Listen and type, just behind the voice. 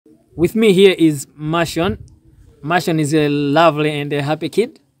With me here is Mashon. Mashon is a lovely and a happy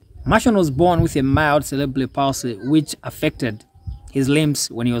kid. Mashon was born with a mild cerebral palsy which affected his limbs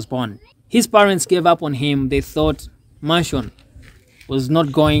when he was born. His parents gave up on him. They thought Mashon was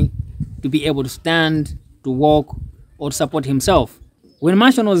not going to be able to stand, to walk, or to support himself. When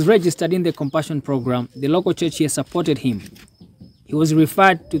Mashon was registered in the Compassion program, the local church here supported him. He was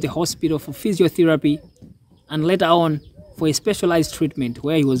referred to the hospital for physiotherapy and later on for a specialized treatment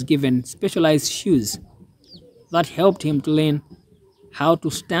where he was given specialized shoes that helped him to learn how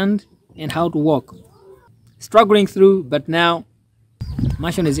to stand and how to walk. Struggling through, but now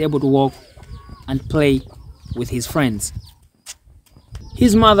Mashon is able to walk and play with his friends.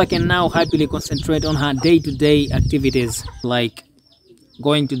 His mother can now happily concentrate on her day-to-day activities like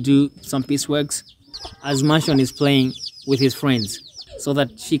going to do some pieceworks as Mashon is playing with his friends so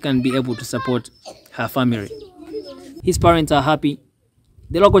that she can be able to support her family. His parents are happy.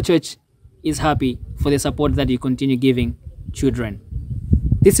 The local church is happy for the support that you continue giving children.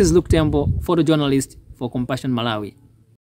 This is Luke Tembo, photojournalist for Compassion Malawi.